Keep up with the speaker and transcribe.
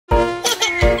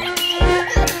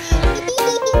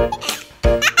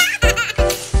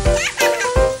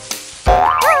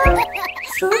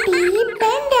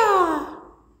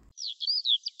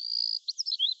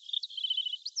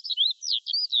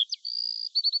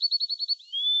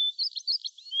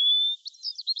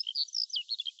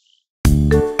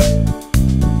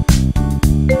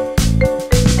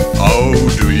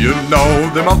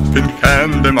the Muffin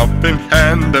can, the Muffin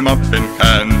can, the Muffin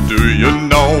can? Do you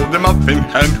know the Muffin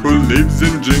can who lives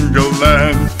in Jingle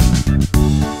Land?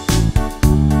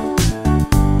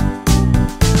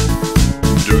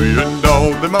 Do you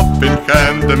know the Muffin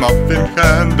can, the Muffin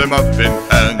can, the Muffin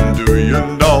can? Do you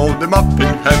know the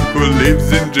Muffin can who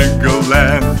lives in Jingle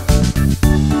Land?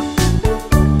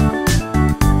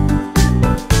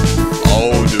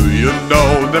 Oh, do you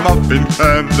know the Muffin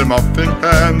can, the Muffin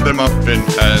can, the Muffin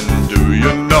can? Do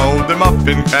you know the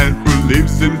Muffin can who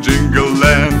lives in Jingle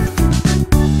Land?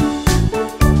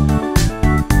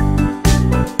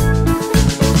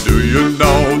 Do you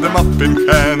know the Muffin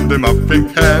can, the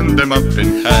Muffin can, the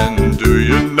Muffin can? Do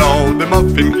you know the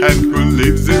Muffin can who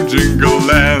lives in Jingle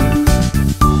Land?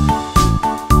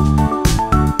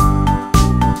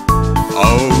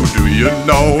 Oh, do you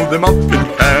know the Muffin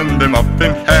can, the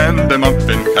Muffin can, the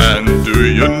Muffin can? Do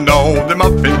you know the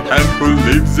Muffin can who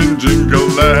lives in Jingle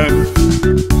Land?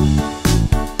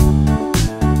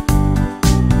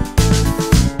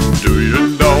 Do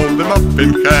you know the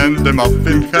Muffin can, the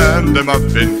Muffin can, the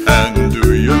Muffin can?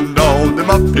 Do you know the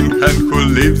Muffin can who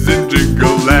lives in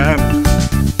Jingle Land?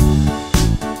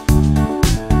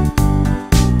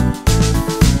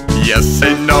 Yes,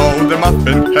 I know the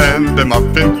Muffin can, the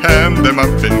Muffin can, the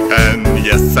Muffin can.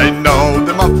 Yes, I know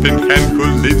the Muffin can who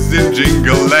lives in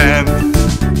Jingle Land.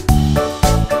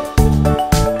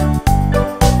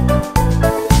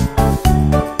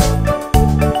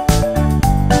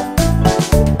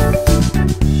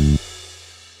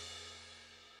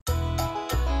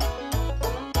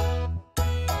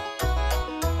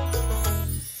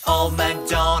 Old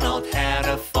Macdonald had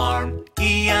a farm,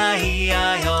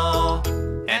 E-I-E-I-O.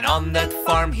 And on that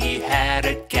farm he had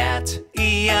a cat,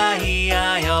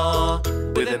 E-I-E-I-O.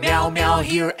 With a meow meow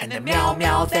here and a meow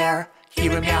meow there.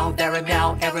 Here a meow, there a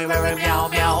meow, everywhere a meow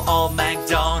meow. Old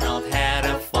Macdonald had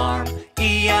a farm,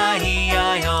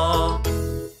 E-I-E-I-O.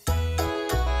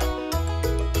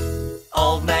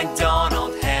 Old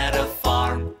Macdonald had a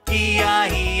farm,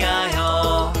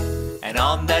 E-I-E-I-O. And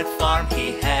on that farm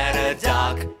he had a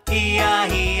dog,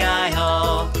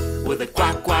 E-I-E-I-O. With a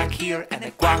quack quack here and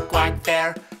a quack quack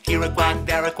there. Here a quack,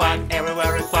 there a quack,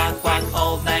 everywhere a quack quack.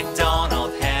 Old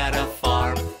Macdonald had a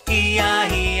farm,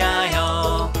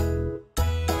 E-I-E-I-O.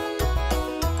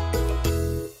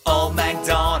 Old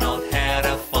Macdonald had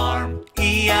a farm,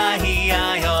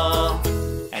 E-I-E-I-O.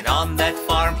 And on that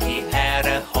farm he had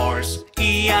a horse,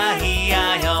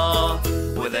 E-I-E-I-O.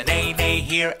 With a neigh-neigh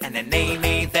here and a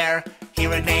neigh-neigh there.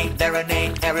 Here a neigh, there a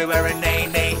neigh, everywhere a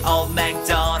neigh-neigh. Old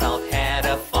Macdonald had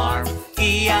a farm,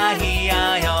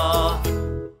 E-I-E-I-O.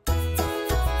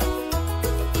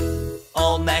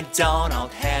 Old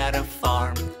Macdonald had a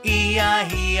farm,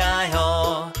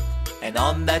 E-I-E-I-O. And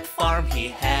on that farm he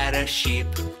had a sheep,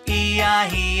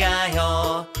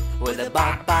 E-I-E-I-O. With a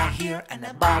ba-ba here and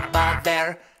a ba-ba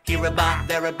there. Here a ba,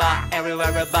 there a ba,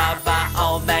 everywhere a ba-ba.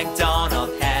 Old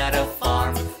Macdonald had a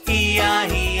farm,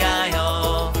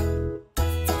 E-I-E-I-O.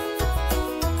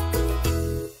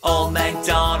 Old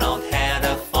Macdonald had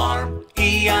a farm,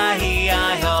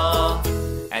 E-I-E-I-O.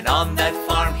 And on that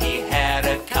farm he had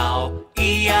a cow,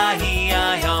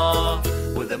 E-I-E-I-O.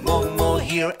 With a moo-moo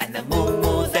here and a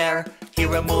moo-moo there.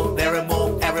 Here a moo, there a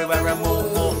moo, everywhere a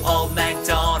moo-moo. Old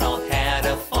Macdonald had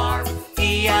a farm,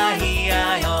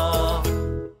 E-I-E-I-O.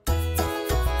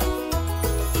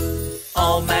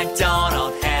 Old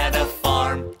Macdonald had a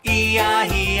farm,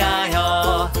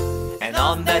 E-I-E-I-O. And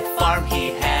on that farm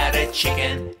he had a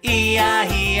chicken,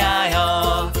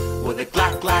 E-I-E-I-O. With a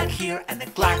clack clack here and a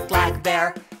clack clack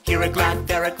there. Here a clack,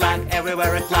 there a clack,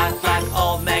 everywhere a clack clack.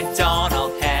 Old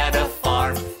Macdonald